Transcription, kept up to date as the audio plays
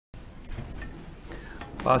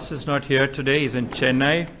Pastor's not here today. He's in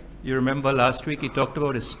Chennai. You remember last week he talked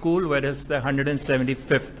about his school, where it's the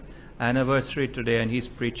 175th anniversary today, and he's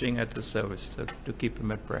preaching at the service, so to keep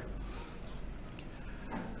him at prayer.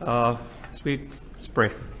 Let's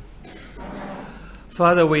pray.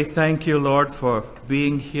 Father, we thank you, Lord, for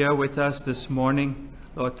being here with us this morning.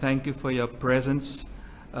 Lord, thank you for your presence,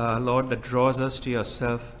 Lord, that draws us to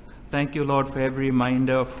yourself. Thank you, Lord, for every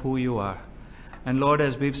reminder of who you are. And Lord,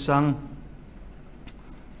 as we've sung,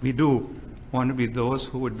 we do want to be those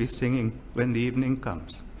who would be singing when the evening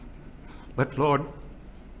comes. But Lord,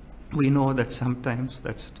 we know that sometimes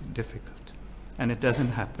that's difficult and it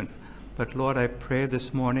doesn't happen. But Lord, I pray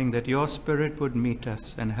this morning that your Spirit would meet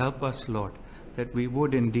us and help us, Lord, that we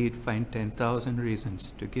would indeed find 10,000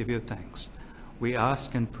 reasons to give you thanks. We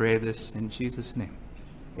ask and pray this in Jesus' name.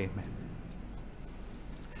 Amen.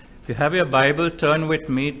 If you have your Bible, turn with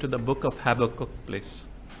me to the book of Habakkuk, please.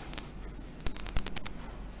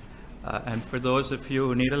 And for those of you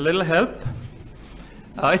who need a little help,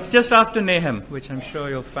 it's just after Nahum, which I'm sure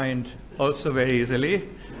you'll find also very easily.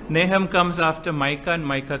 Nahum comes after Micah, and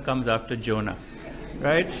Micah comes after Jonah.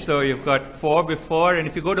 Right? So you've got 4 before, and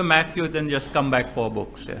if you go to Matthew, then just come back 4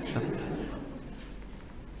 books. Yeah, so.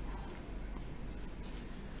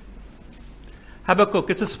 Habakkuk,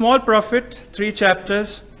 it's a small prophet, 3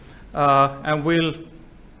 chapters, and won't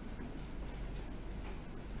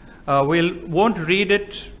read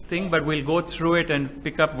it, but we'll go through it and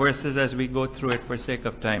pick up verses as we go through it for sake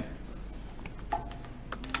of time.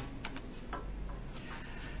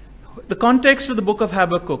 The context of the book of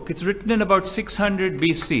Habakkuk, it's written in about 600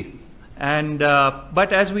 BC. And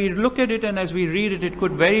but as we look at it and as we read it, it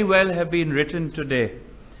could very well have been written today.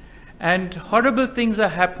 And horrible things are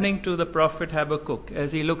happening to the prophet Habakkuk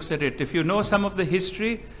as he looks at it. If you know some of the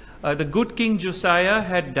history, the good king Josiah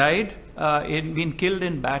had died, been killed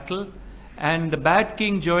in battle. And the bad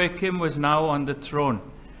king Joachim was now on the throne.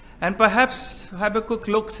 And perhaps Habakkuk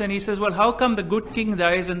looks and he says, well, how come the good king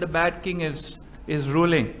dies and the bad king is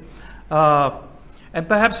ruling? And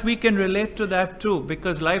perhaps we can relate to that too,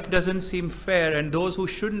 because life doesn't seem fair, and those who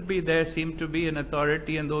shouldn't be there seem to be in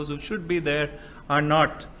authority, and those who should be there are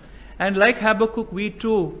not. And like Habakkuk, we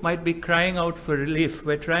too might be crying out for relief.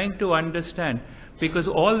 We're trying to understand, because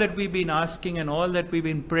all that we've been asking and all that we've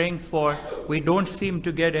been praying for, we don't seem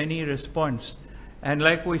to get any response. And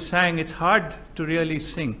like we sang, it's hard to really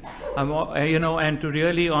sing, and to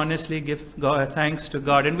really honestly give thanks to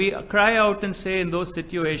God. And we cry out and say in those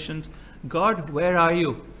situations, God, where are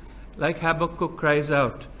you? Like Habakkuk cries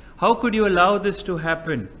out, how could you allow this to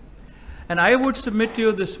happen? And I would submit to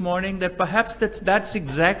you this morning that perhaps that's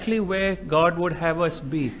exactly where God would have us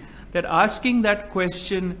be. That asking that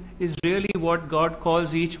question is really what God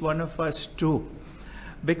calls each one of us to.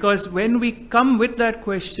 Because when we come with that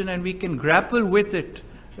question and we can grapple with it,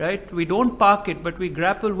 right? We don't park it, but we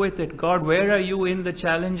grapple with it. God, where are you in the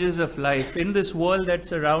challenges of life, in this world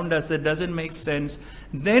that's around us that doesn't make sense?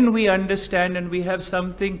 Then we understand and we have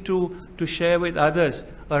something to share with others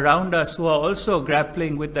around us who are also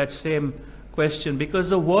grappling with that same question. Because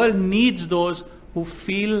the world needs those who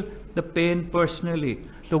feel the pain personally.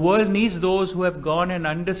 The world needs those who have gone and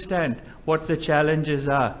understand what the challenges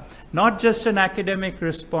are. Not just an academic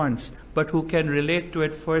response, but who can relate to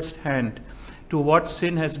it firsthand, to what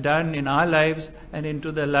sin has done in our lives and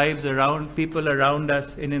into the lives around people around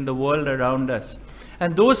us and in the world around us.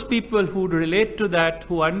 And those people who relate to that,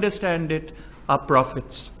 who understand it, are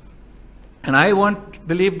prophets. And I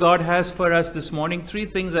believe God has for us this morning 3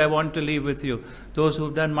 things I want to leave with you. Those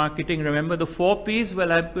who've done marketing, remember the 4 P's?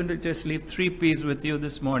 Well, I'm going to just leave 3 P's with you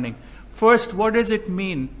this morning. First, what does it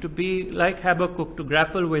mean to be like Habakkuk, to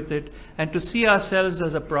grapple with it, and to see ourselves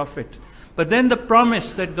as a prophet? But then the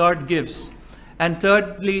promise that God gives. And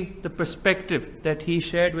thirdly, the perspective that he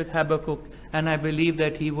shared with Habakkuk, and I believe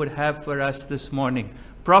that he would have for us this morning.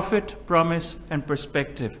 Prophet, promise, and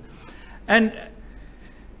perspective. And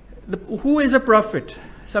who is a prophet?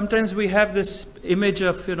 Sometimes we have this image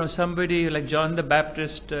of, somebody like John the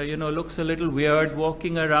Baptist, looks a little weird,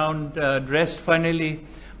 walking around, dressed funnily.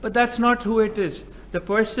 But that's not who it is. The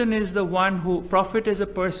person is prophet is a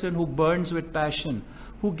person who burns with passion,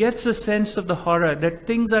 who gets a sense of the horror, that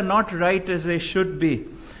things are not right as they should be.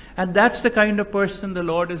 And that's the kind of person the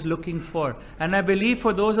Lord is looking for. And I believe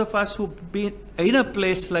for those of us who've been in a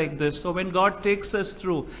place like this, so when God takes us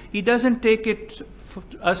through, he doesn't take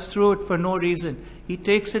us through it for no reason. He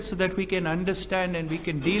takes it so that we can understand and we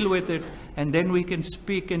can deal with it, and then we can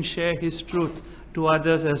speak and share his truth to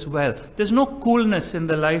others as well. There's no coolness in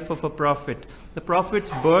the life of a prophet. The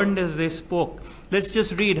prophets burned as they spoke. Let's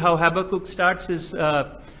just read how Habakkuk starts his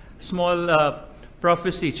small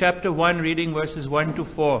prophecy, chapter 1, reading verses 1 to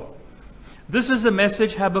 4. This is the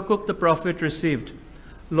message Habakkuk the prophet received.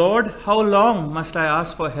 Lord, how long must I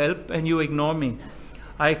ask for help and you ignore me?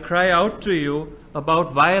 I cry out to you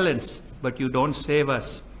about violence, but you don't save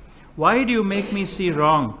us. Why do you make me see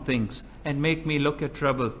wrong things and make me look at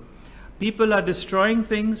trouble? People are destroying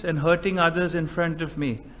things and hurting others in front of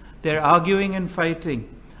me. They're arguing and fighting.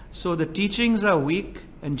 So the teachings are weak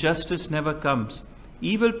and justice never comes.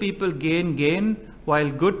 Evil people gain,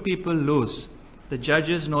 while good people lose. The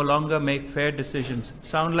judges no longer make fair decisions.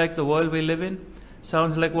 Sound like the world we live in?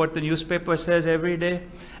 Sounds like what the newspaper says every day.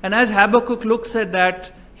 And as Habakkuk looks at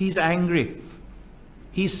that, he's angry.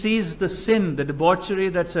 He sees the sin, the debauchery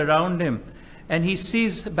that's around him. And he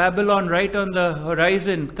sees Babylon right on the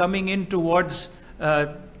horizon coming in towards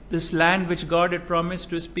this land which God had promised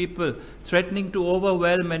to his people, threatening to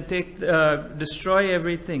overwhelm and destroy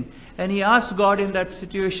everything. And he asks God in that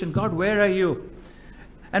situation, God, where are you?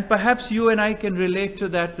 And perhaps you and I can relate to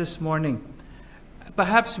that this morning.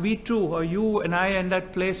 Perhaps we too, or you and I, are in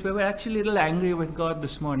that place where we're actually a little angry with God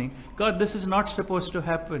this morning. God, this is not supposed to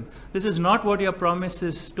happen. This is not what your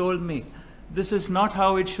promises told me. This is not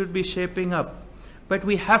how it should be shaping up. But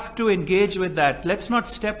we have to engage with that. Let's not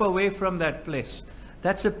step away from that place.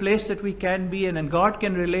 That's a place that we can be in, and God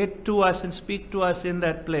can relate to us and speak to us in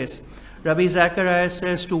that place. Rabbi Zacharias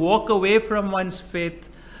says to walk away from one's faith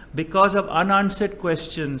because of unanswered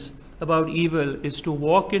questions about evil is to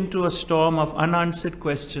walk into a storm of unanswered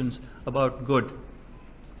questions about good.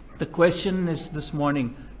 The question is this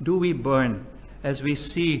morning, do we burn as we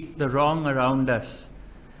see the wrong around us?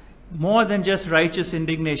 More than just righteous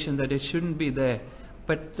indignation that it shouldn't be there,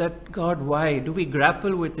 but that, God, why? Do we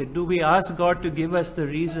grapple with it? Do we ask God to give us the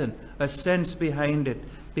reason, a sense behind it?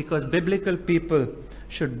 Because biblical people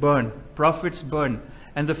should burn, prophets burn.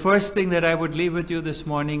 And the first thing that I would leave with you this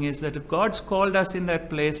morning is that if God's called us in that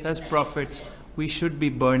place as prophets, we should be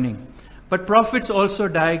burning. But prophets also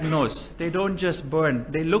diagnose. They don't just burn.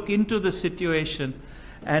 They look into the situation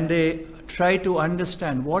and they try to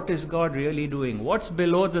understand, what is God really doing? What's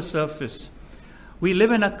below the surface? We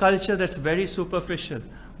live in a culture that's very superficial.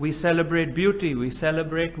 We celebrate beauty. We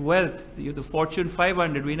celebrate wealth. The Fortune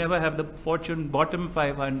 500. We never have the Fortune bottom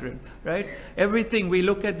 500, right? Everything. We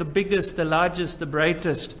look at the biggest, the largest, the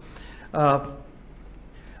brightest. But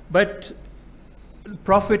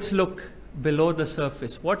prophets look below the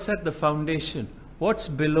surface. What's at the foundation? What's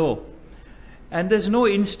below? And there's no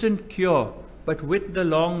instant cure. But with the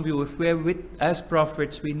long view, if we're as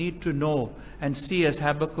prophets, we need to know and see as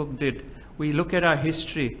Habakkuk did. We look at our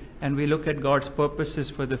history and we look at God's purposes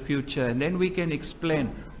for the future, and then we can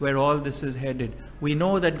explain where all this is headed. We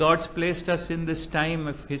know that God's placed us in this time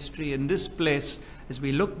of history, in this place. As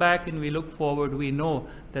we look back and we look forward, we know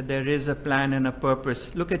that there is a plan and a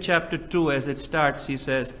purpose. Look at chapter 2 as it starts. He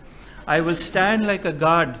says, I will stand like a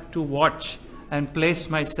guard to watch and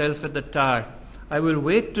place myself at the tower. I will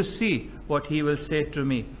wait to see what he will say to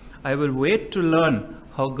me. I will wait to learn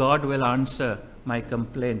how God will answer my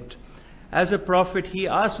complaint. As a prophet, he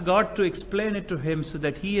asks God to explain it to him so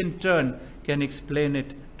that he in turn can explain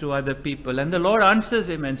it to other people. And the Lord answers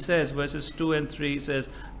him and says, verses 2 and 3, he says,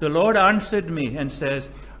 the Lord answered me and says,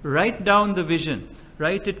 write down the vision,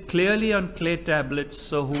 write it clearly on clay tablets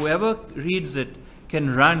so whoever reads it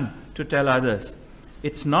can run to tell others.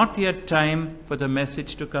 It's not yet time for the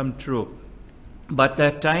message to come true, but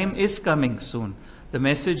that time is coming soon. The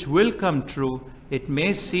message will come true. It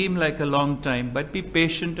may seem like a long time, but be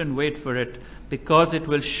patient and wait for it, because it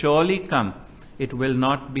will surely come. It will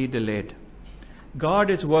not be delayed. God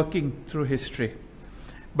is working through history,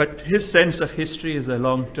 but his sense of history is a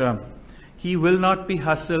long term. He will not be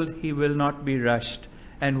hustled. He will not be rushed.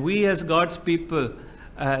 And we as God's people,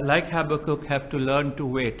 like Habakkuk, have to learn to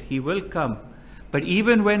wait. He will come. But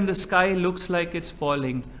even when the sky looks like it's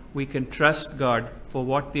falling, we can trust God for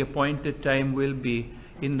what the appointed time will be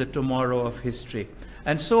in the tomorrow of history.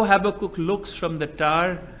 And so Habakkuk looks from the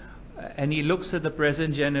tower and he looks at the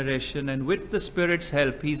present generation, and with the Spirit's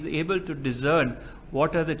help, he's able to discern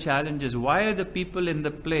what are the challenges, why are the people in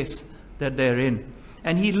the place that they're in.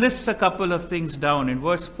 And he lists a couple of things down. In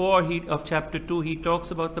verse 4 of chapter 2, he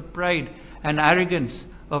talks about the pride and arrogance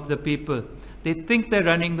of the people. They think they're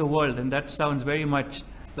running the world, and that sounds very much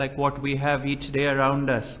like what we have each day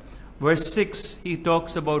around us. Verse 6, he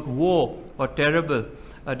talks about woe or terrible,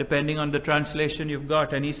 depending on the translation you've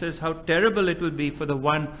got. And he says how terrible it will be for the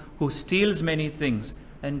one who steals many things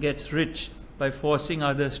and gets rich by forcing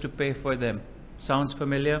others to pay for them. Sounds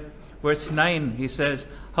familiar? Verse 9, he says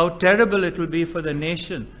how terrible it will be for the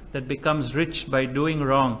nation that becomes rich by doing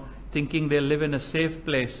wrong, thinking they'll live in a safe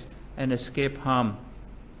place and escape harm.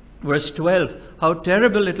 Verse 12, how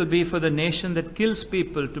terrible it'll be for the nation that kills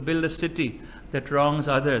people to build a city, that wrongs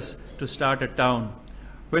others to start a town.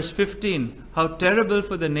 Verse 15, how terrible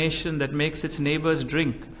for the nation that makes its neighbors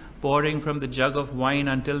drink, pouring from the jug of wine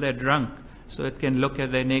until they're drunk, so it can look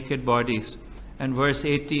at their naked bodies. And verse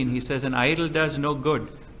 18, he says, an idol does no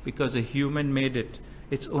good because a human made it.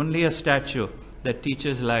 It's only a statue that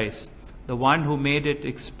teaches lies. The one who made it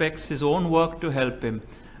expects his own work to help him,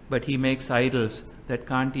 but he makes idols that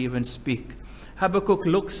can't even speak. Habakkuk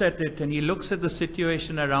looks at it, and he looks at the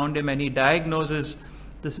situation around him, and he diagnoses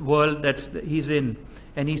this world that he's in,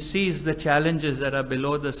 and he sees the challenges that are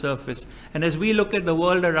below the surface. And as we look at the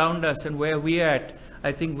world around us and where we are at,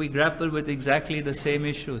 I think we grapple with exactly the same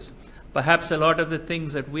issues. Perhaps a lot of the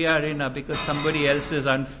things that we are in are because somebody else is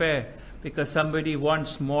unfair, because somebody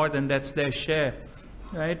wants more than that's their share,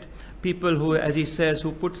 right? People who, as he says,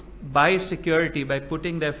 who buy security by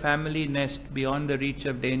putting their family nest beyond the reach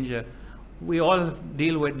of danger. We all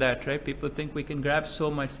deal with that, right? People think we can grab so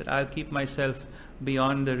much that I'll keep myself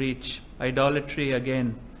beyond the reach. Idolatry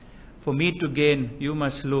again. For me to gain, you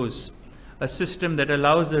must lose. A system that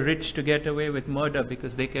allows the rich to get away with murder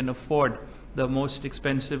because they can afford the most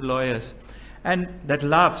expensive lawyers. And that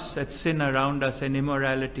laughs at sin around us and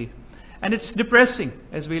immorality. And it's depressing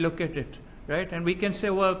as we look at it, right? And we can say,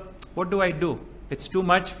 well, what do I do? It's too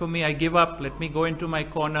much for me. I give up. Let me go into my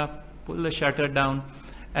corner, pull the shutter down,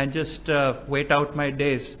 and just wait out my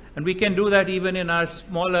days. And we can do that even in our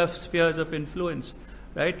smaller spheres of influence,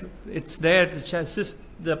 right? It's there.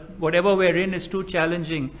 Whatever we're in is too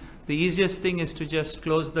challenging. The easiest thing is to just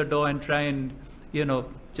close the door and try and,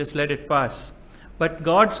 just let it pass. But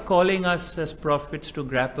God's calling us as prophets to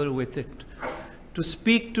grapple with it, to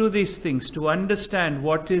speak to these things, to understand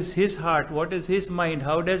what is His heart, what is His mind,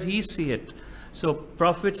 how does He see it. So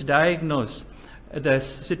prophets diagnose the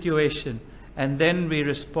situation, and then we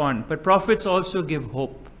respond. But prophets also give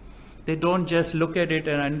hope. They don't just look at it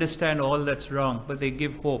and understand all that's wrong, but they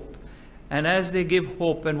give hope. And as they give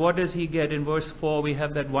hope, and what does he get? In verse 4, we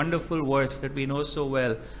have that wonderful verse that we know so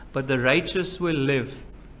well. But the righteous will live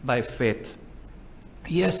by faith.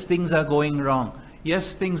 Yes, things are going wrong.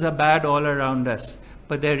 Yes, things are bad all around us.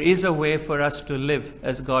 But there is a way for us to live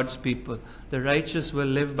as God's people. The righteous will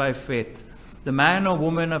live by faith. The man or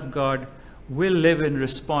woman of God will live in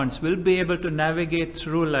response, will be able to navigate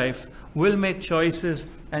through life, will make choices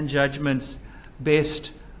and judgments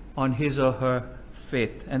based on his or her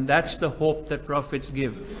faith. And that's the hope that prophets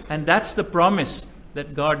give. And that's the promise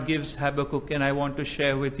that God gives Habakkuk, and I want to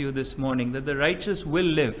share with you this morning, that the righteous will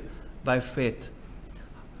live by faith.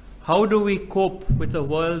 How do we cope with a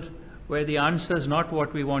world where the answer is not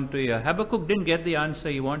what we want to hear? Habakkuk didn't get the answer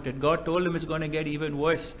he wanted. God told him it's going to get even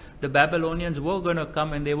worse. The Babylonians were going to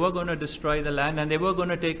come and they were going to destroy the land and they were going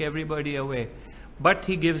to take everybody away. But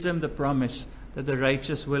he gives him the promise that the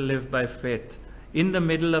righteous will live by faith in the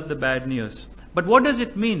middle of the bad news. But what does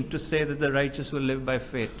it mean to say that the righteous will live by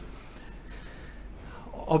faith?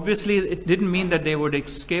 Obviously, it didn't mean that they would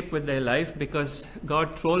escape with their life, because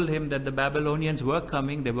God told him that the Babylonians were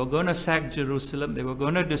coming. They were going to sack Jerusalem. They were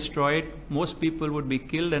going to destroy it. Most people would be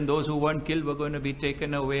killed, and those who weren't killed were going to be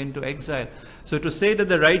taken away into exile. So to say that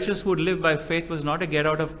the righteous would live by faith was not a get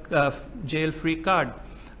out of jail free card,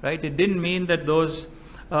 right? It didn't mean that those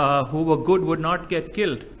who were good would not get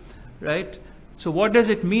killed, right? So what does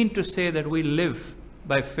it mean to say that we live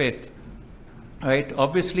by faith? Right?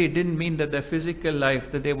 Obviously, it didn't mean that their physical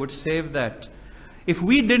life, that they would save that. If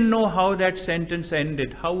we didn't know how that sentence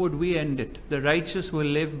ended, how would we end it? The righteous will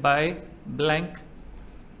live by blank.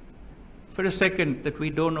 For a second, that we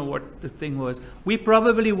don't know what the thing was, we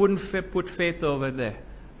probably wouldn't put faith over there,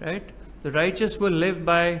 right? The righteous will live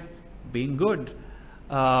by being good.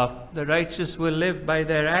 The righteous will live by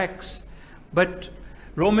their acts. But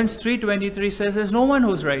Romans 3:23 says there's no one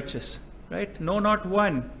who's righteous, right? No, not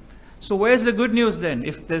one. So where's the good news then?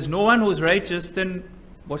 If there's no one who's righteous, then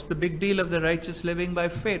what's the big deal of the righteous living by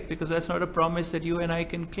faith? Because that's not a promise that you and I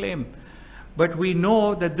can claim. But we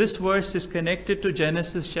know that this verse is connected to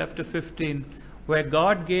Genesis chapter 15, where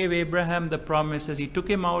God gave Abraham the promise as he took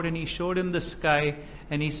him out and he showed him the sky,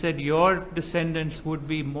 and he said, your descendants would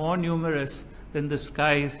be more numerous than the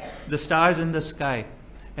stars in the sky.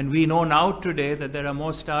 And we know now today that there are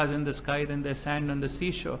more stars in the sky than there's sand on the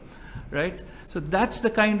seashore, right? So that's the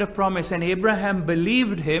kind of promise. And Abraham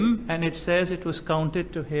believed him, and it says it was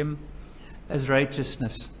counted to him as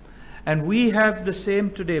righteousness. And we have the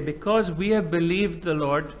same today. Because we have believed the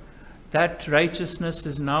Lord, that righteousness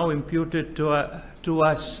is now imputed to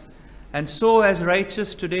us. And so as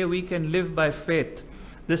righteous today, we can live by faith.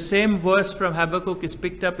 The same verse from Habakkuk is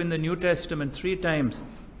picked up in the New Testament 3 times.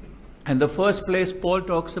 And the first place Paul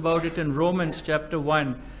talks about it in Romans chapter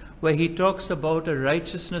 1, where he talks about a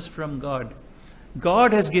righteousness from God.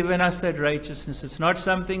 God has given us that righteousness. It's not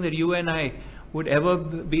something that you and I would ever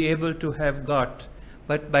be able to have got,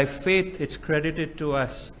 but by faith it's credited to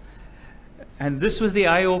us. And this was the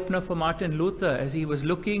eye-opener for Martin Luther as he was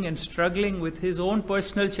looking and struggling with his own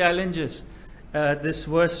personal challenges. This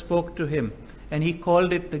verse spoke to him, and he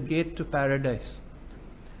called it the gate to paradise.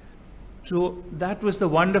 So that was the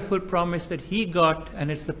wonderful promise that he got,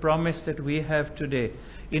 and it's the promise that we have today.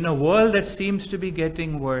 In a world that seems to be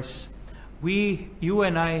getting worse, you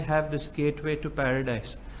and I have this gateway to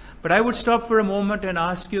paradise. But I would stop for a moment and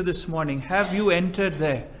ask you this morning, have you entered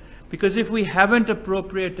there? Because if we haven't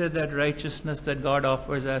appropriated that righteousness that God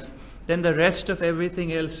offers us, then the rest of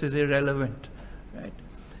everything else is irrelevant, right?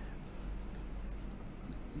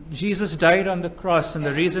 Jesus died on the cross, and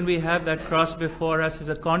the reason we have that cross before us is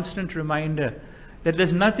a constant reminder that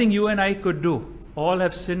there's nothing you and I could do. All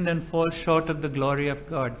have sinned and fall short of the glory of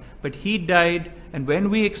God. But he died, and when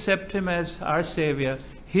we accept him as our Savior,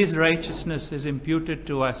 his righteousness is imputed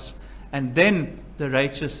to us. And then the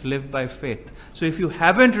righteous live by faith. So if you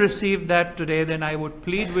haven't received that today, then I would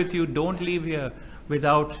plead with you, don't leave here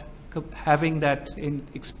without having that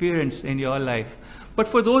experience in your life. But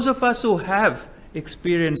for those of us who have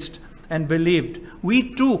experienced and believed,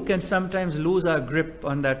 we too can sometimes lose our grip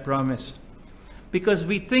on that promise. Because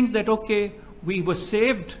we think that, okay, we were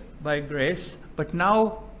saved by grace, but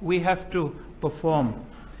now we have to perform.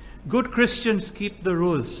 Good Christians keep the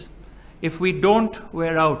rules. If we don't,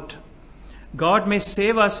 we're out. God may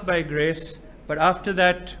save us by grace, but after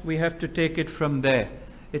that, we have to take it from there.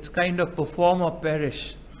 It's kind of perform or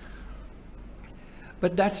perish.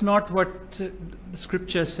 But that's not what the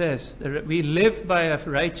Scripture says. We live by a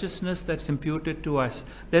righteousness that's imputed to us.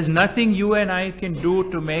 There's nothing you and I can do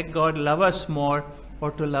to make God love us more or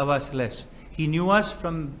to love us less. He knew us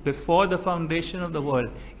from before the foundation of the world.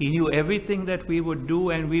 He knew everything that we would do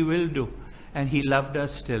and we will do. And he loved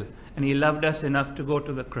us still. And he loved us enough to go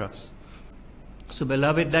to the cross. So,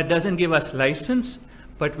 beloved, that doesn't give us license,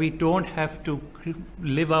 but we don't have to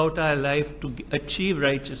live out our life to achieve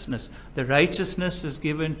righteousness. The righteousness is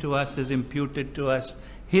given to us, is imputed to us.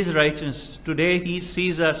 His righteousness, today he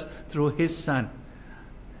sees us through his Son.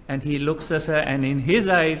 And he looks at us, and in his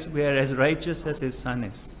eyes, we are as righteous as his Son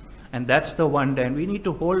is. And that's the wonder. And we need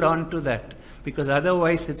to hold on to that, because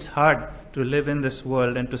otherwise it's hard to live in this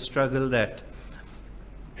world and to struggle that.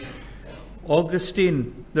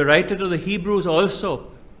 Augustine, the writer to the Hebrews,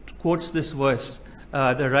 also quotes this verse,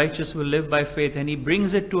 the righteous will live by faith, and he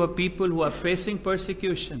brings it to a people who are facing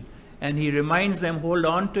persecution, and he reminds them, hold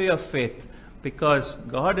on to your faith, because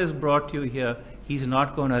God has brought you here. He's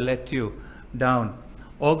not going to let you down.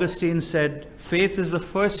 Augustine said, faith is the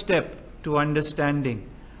first step to understanding.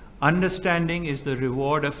 Understanding is the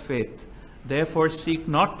reward of faith. Therefore, seek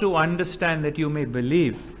not to understand that you may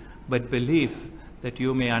believe, but believe that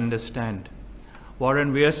you may understand.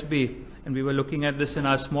 Warren Wiersbe, and we were looking at this in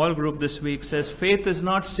our small group this week, says faith is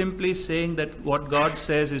not simply saying that what God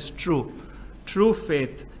says is true. True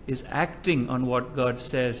faith is acting on what God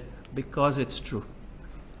says because it's true.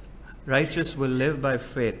 Righteous will live by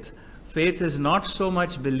faith. Faith is not so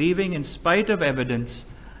much believing in spite of evidence,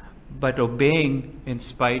 but obeying in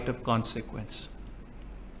spite of consequence.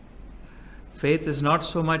 Faith is not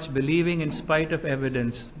so much believing in spite of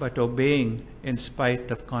evidence, but obeying in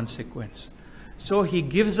spite of consequence. So he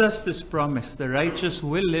gives us this promise, the righteous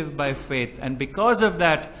will live by faith. And because of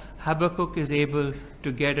that, Habakkuk is able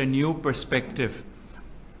to get a new perspective.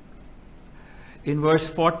 In verse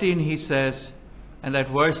 14 he says, and that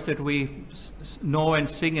verse that we know and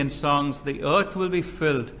sing in songs, the earth will be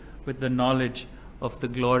filled with the knowledge of the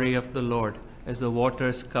glory of the Lord as the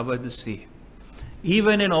waters cover the sea.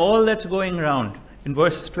 Even in all that's going around, in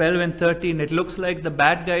verse 12 and 13, it looks like the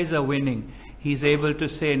bad guys are winning. He's able to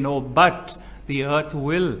say, no, but the earth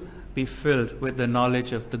will be filled with the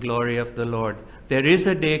knowledge of the glory of the Lord. There is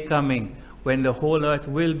a day coming when the whole earth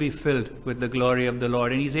will be filled with the glory of the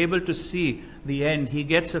Lord. And he's able to see the end. He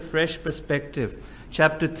gets a fresh perspective.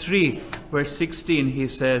 Chapter 3, verse 16, he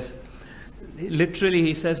says, literally,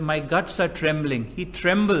 he says, my guts are trembling. He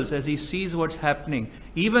trembles as he sees what's happening.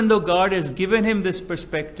 Even though God has given him this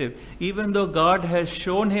perspective, even though God has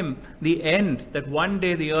shown him the end, that one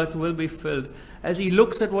day the earth will be filled, as he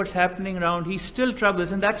looks at what's happening around, he still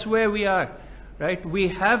troubles. And that's where we are, right? We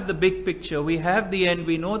have the big picture. We have the end.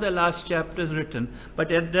 We know the last chapter is written.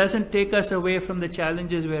 But it doesn't take us away from the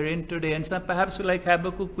challenges we're in today. And some, perhaps like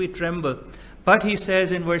Habakkuk, we tremble. But he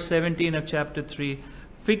says in verse 17 of chapter 3,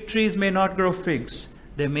 fig trees may not grow figs.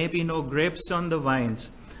 There may be no grapes on the vines.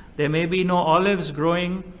 There may be no olives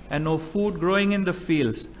growing and no food growing in the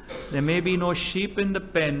fields. There may be no sheep in the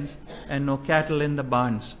pens and no cattle in the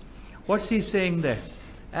barns. What's he saying there?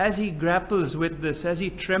 As he grapples with this, as he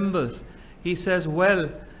trembles, he says,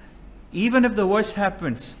 well, even if the worst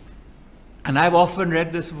happens, and I've often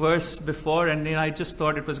read this verse before, and I just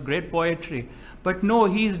thought it was great poetry. But no,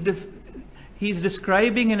 he's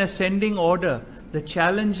describing in ascending order the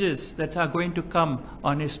challenges that are going to come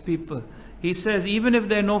on his people. He says, even if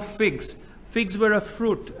there are no figs, figs were a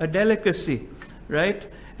fruit, a delicacy,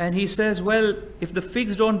 right? And he says, well, if the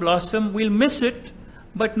figs don't blossom, we'll miss it,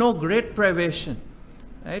 but no great privation,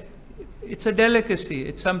 right? It's a delicacy.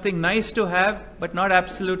 It's something nice to have, but not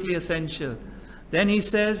absolutely essential. Then he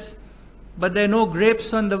says, but there are no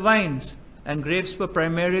grapes on the vines, and grapes were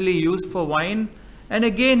primarily used for wine. And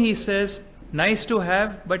again he says, nice to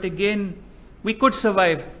have, but again, we could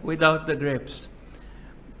survive without the grapes.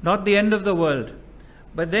 Not the end of the world.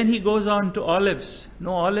 But then he goes on to olives.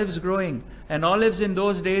 No olives growing. And olives in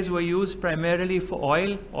those days were used primarily for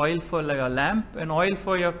oil for like a lamp, and oil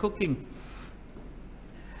for your cooking.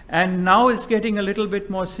 And now it's getting a little bit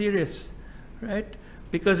more serious, right?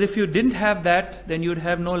 Because if you didn't have that, then you'd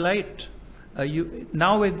have no light.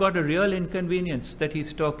 Now we've got a real inconvenience that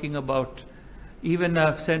he's talking about, even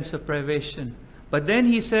a sense of privation. But then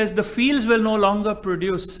he says the fields will no longer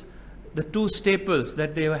produce the two staples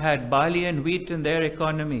that they had, barley and wheat, in their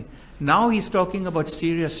economy. Now he's talking about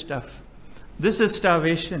serious stuff. This is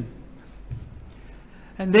starvation.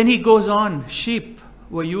 And then he goes on, sheep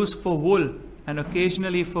were used for wool and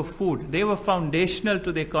occasionally for food. They were foundational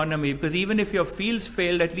to the economy, because even if your fields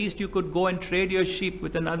failed, at least you could go and trade your sheep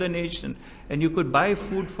with another nation and you could buy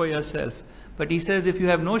food for yourself. But he says if you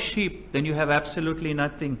have no sheep, then you have absolutely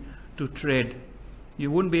nothing to trade.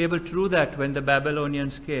 You wouldn't be able to do that when the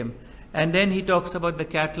Babylonians came. And then he talks about the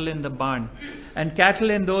cattle in the barn. And cattle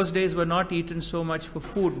in those days were not eaten so much for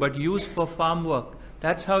food, but used for farm work.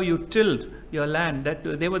 That's how you tilled your land.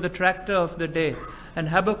 They were the tractor of the day. And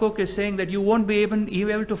Habakkuk is saying that you won't be even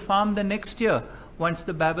able to farm the next year once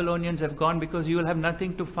the Babylonians have gone, because you will have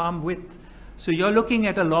nothing to farm with. So you're looking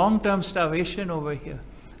at a long-term starvation over here.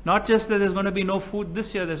 Not just that there's going to be no food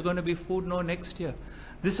this year, there's going to be food no next year.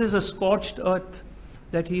 This is a scorched earth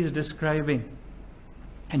that he's describing.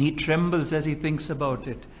 And he trembles as he thinks about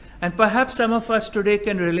it. And perhaps some of us today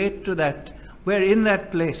can relate to that. We're in that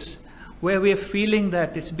place where we're feeling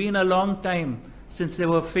that it's been a long time since there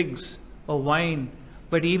were figs or wine,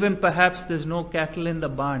 but even perhaps there's no cattle in the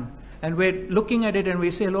barn. And we're looking at it and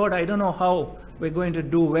we say, Lord, I don't know how we're going to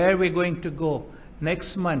do, where we're going to go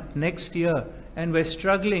next month, next year. And we're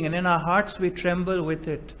struggling, and in our hearts we tremble with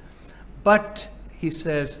it. But, he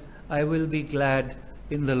says, I will be glad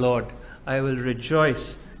in the Lord. I will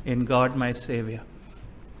rejoice in God my Savior.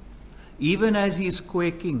 Even as he's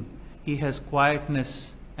quaking, he has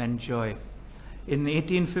quietness and joy. In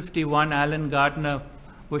 1851, Alan Gardner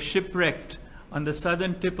was shipwrecked on the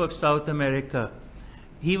southern tip of South America.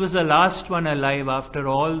 He was the last one alive after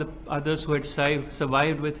all the others who had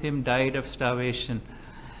survived with him died of starvation.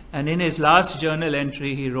 And in his last journal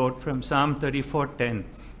entry, he wrote from Psalm 34:10,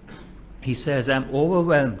 he says, I'm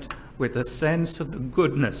overwhelmed with a sense of the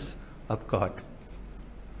goodness of God.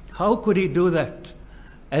 How could he do that?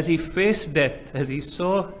 As he faced death, as he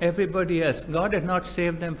saw everybody else, God had not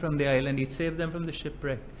saved them from the island, he'd saved them from the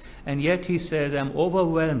shipwreck. And yet he says, I'm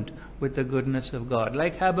overwhelmed with the goodness of God.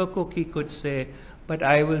 Like Habakkuk, he could say, but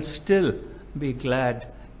I will still be glad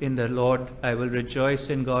in the Lord. I will rejoice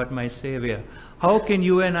in God my Savior. How can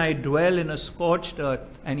you and I dwell in a scorched earth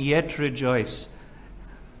and yet rejoice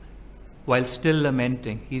while still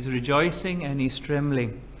lamenting? He's rejoicing and he's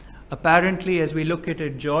trembling. Apparently, as we look at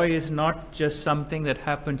it, joy is not just something that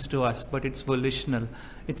happens to us, but it's volitional.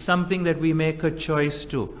 It's something that we make a choice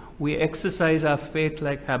to. We exercise our faith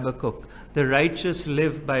like Habakkuk. The righteous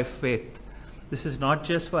live by faith. This is not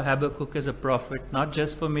just for Habakkuk as a prophet, not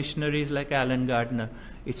just for missionaries like Alan Gardner.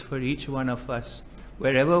 It's for each one of us.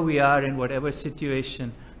 Wherever we are, in whatever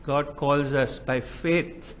situation, God calls us by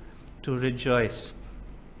faith to rejoice.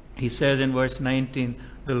 He says in verse 19,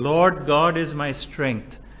 the Lord God is my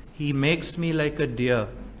strength. He makes me like a deer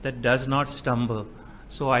that does not stumble,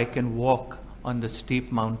 so I can walk on the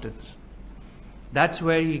steep mountains. That's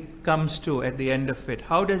where he comes to at the end of it.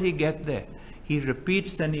 How does he get there? He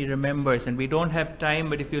repeats and he remembers, and we don't have time,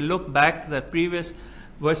 but if you look back the previous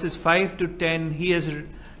verses 5 to 10, he has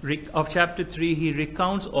of chapter 3, he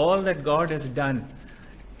recounts all that God has done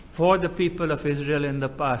for the people of Israel in the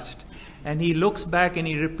past. And he looks back and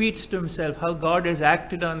he repeats to himself how God has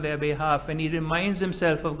acted on their behalf, and he reminds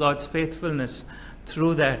himself of God's faithfulness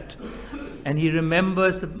through that. And he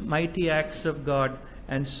remembers the mighty acts of God,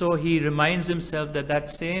 And so he reminds himself that that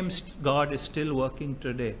same God is still working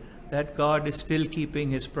today. That God is still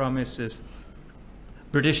keeping his promises.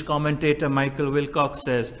 British commentator Michael Wilcox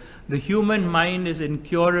says, "The human mind is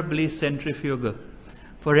incurably centrifugal,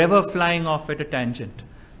 forever flying off at a tangent.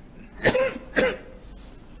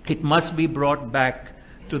 It must be brought back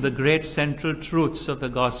to the great central truths of the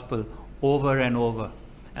gospel over and over."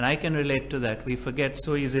 And I can relate to that. We forget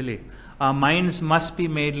so easily. Our minds must be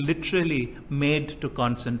literally made to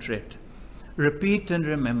concentrate. Repeat and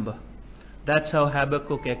remember. That's how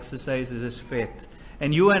Habakkuk exercises his faith.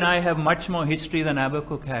 And you and I have much more history than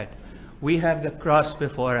Habakkuk had. We have the cross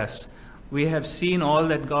before us. We have seen all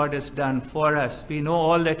that God has done for us. We know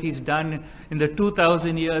all that he's done in the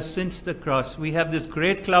 2,000 years since the cross. We have this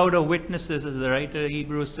great cloud of witnesses, as the writer of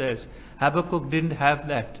Hebrews says. Habakkuk didn't have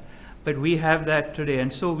that, but we have that today.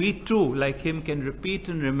 And so we too, like him, can repeat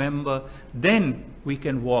and remember. Then we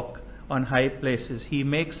can walk on high places. He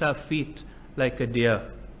makes our feet like a deer.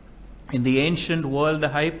 In the ancient world, the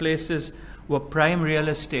high places were prime real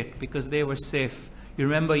estate because they were safe. You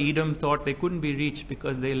remember Edom thought they couldn't be reached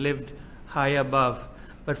because they lived high above.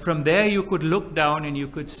 But from there you could look down and you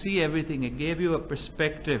could see everything. It gave you a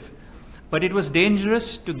perspective. But it was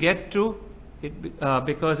dangerous to get to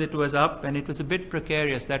because it was up and it was a bit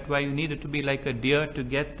precarious. That's why you needed to be like a deer to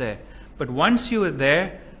get there. But once you were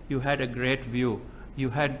there, you had a great view. You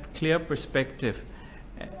had clear perspective.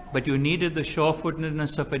 But you needed the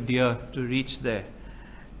sure-footedness of a deer to reach there.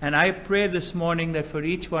 And I pray this morning that for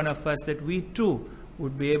each one of us that we too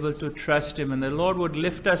would be able to trust him, and the Lord would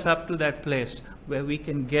lift us up to that place where we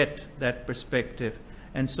can get that perspective.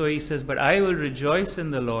 And so he says, "But I will rejoice in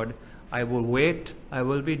the Lord. I will wait. I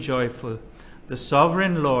will be joyful. The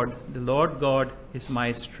sovereign Lord, the Lord God, is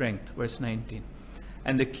my strength." Verse 19.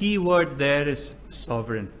 And the key word there is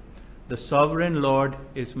sovereign. The sovereign Lord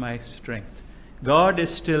is my strength. God is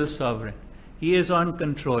still sovereign. He is on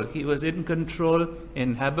control. He was in control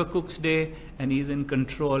in Habakkuk's day, and he's in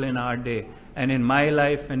control in our day, and in my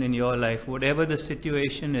life and in your life. Whatever the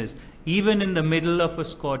situation is, even in the middle of a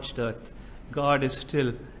scorched earth, God is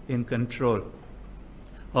still in control.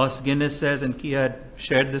 Os Guinness says, and he had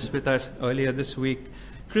shared this with us earlier this week,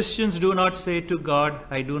 Christians do not say to God,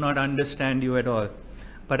 "I do not understand you at all,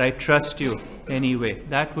 but I trust you anyway."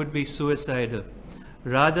 That would be suicidal.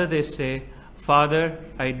 Rather, they say, "Father,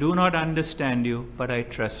 I do not understand you, but I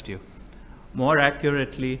trust you." More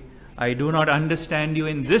accurately, "I do not understand you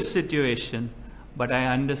in this situation, but I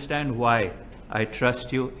understand why I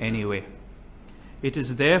trust you anyway." It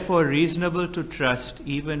is therefore reasonable to trust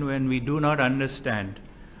even when we do not understand.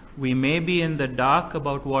 We may be in the dark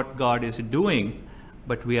about what God is doing,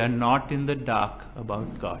 but we are not in the dark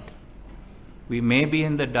about God. We may be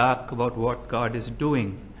in the dark about what God is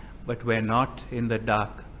doing, but we're not in the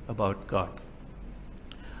dark about God.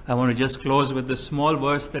 I want to just close with the small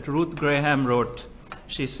verse that Ruth Graham wrote.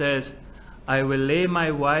 She says, "I will lay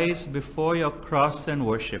my wise before your cross and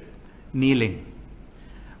worship, kneeling.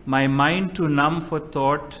 My mind too numb for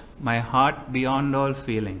thought, my heart beyond all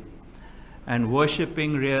feeling. And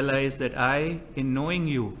worshipping realize that I, in knowing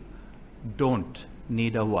you, don't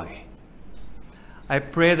need a why." I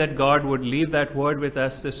pray that God would leave that word with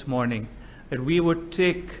us this morning, that we would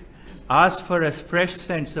ask for a fresh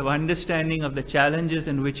sense of understanding of the challenges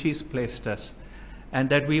in which he's placed us, and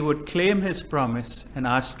that we would claim his promise and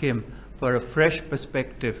ask him for a fresh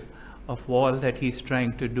perspective of all that he's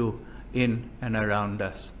trying to do in and around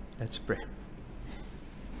us. Let's pray.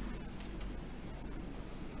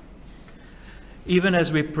 Even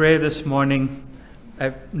as we pray this morning,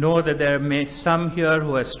 I know that there may some here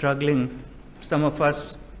who are struggling, some of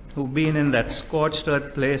us who've been in that scorched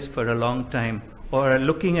earth place for a long time, or are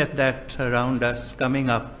looking at that around us coming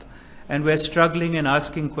up, and we're struggling and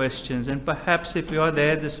asking questions. And perhaps if you're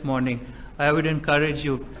there this morning, I would encourage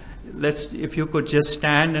you, if you could just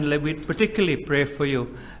stand, and we'd particularly pray for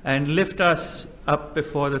you and lift us up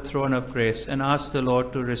before the throne of grace and ask the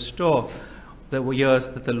Lord to restore the years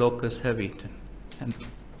that the locusts have eaten. And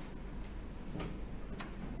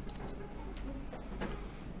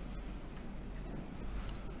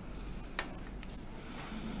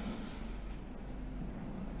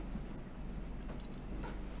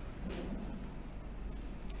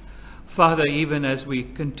Father, even as we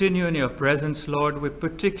continue in your presence, Lord, we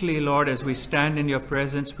particularly, Lord, as we stand in your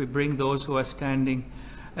presence, we bring those who are standing.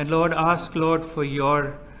 And Lord, ask, Lord, for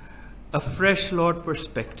a fresh, Lord,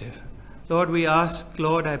 perspective. Lord, we ask,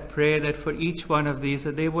 Lord, I pray that for each one of these,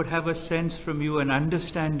 that they would have a sense from you, an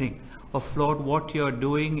understanding of, Lord, what you're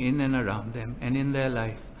doing in and around them and in their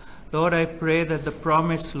life. Lord, I pray that the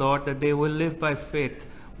promise, Lord, that they will live by faith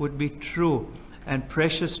would be true, and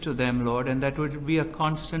precious to them, Lord, and that would be a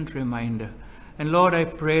constant reminder. And Lord, I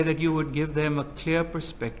pray that you would give them a clear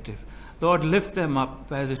perspective. Lord, lift them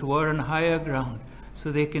up, as it were, on higher ground,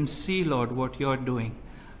 so they can see, Lord, what you're doing.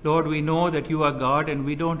 Lord, we know that you are God and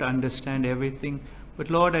we don't understand everything. But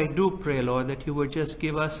Lord, I do pray, Lord, that you would just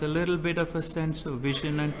give us a little bit of a sense of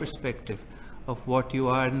vision and perspective of what you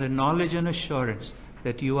are, and the knowledge and assurance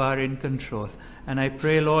that you are in control. And I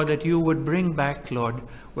pray, Lord, that you would bring back, Lord,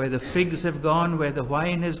 where the figs have gone, where the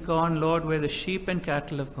wine is gone, Lord, where the sheep and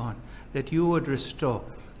cattle have gone, that you would restore,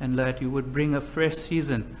 and that you would bring a fresh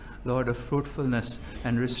season, Lord, of fruitfulness,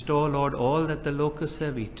 and restore, Lord, all that the locusts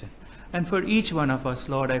have eaten. And for each one of us,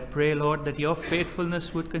 Lord, I pray, Lord, that your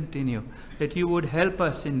faithfulness would continue, that you would help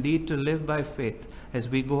us indeed to live by faith as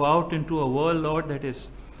we go out into a world, Lord, that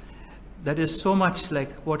is so much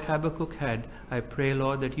like what Habakkuk had. I pray,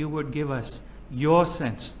 Lord, that you would give us your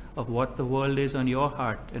sense of what the world is on your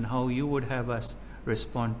heart and how you would have us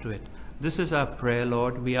respond to it. This is our prayer,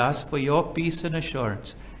 Lord. We ask for your peace and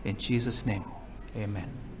assurance. In Jesus' name,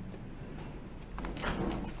 amen.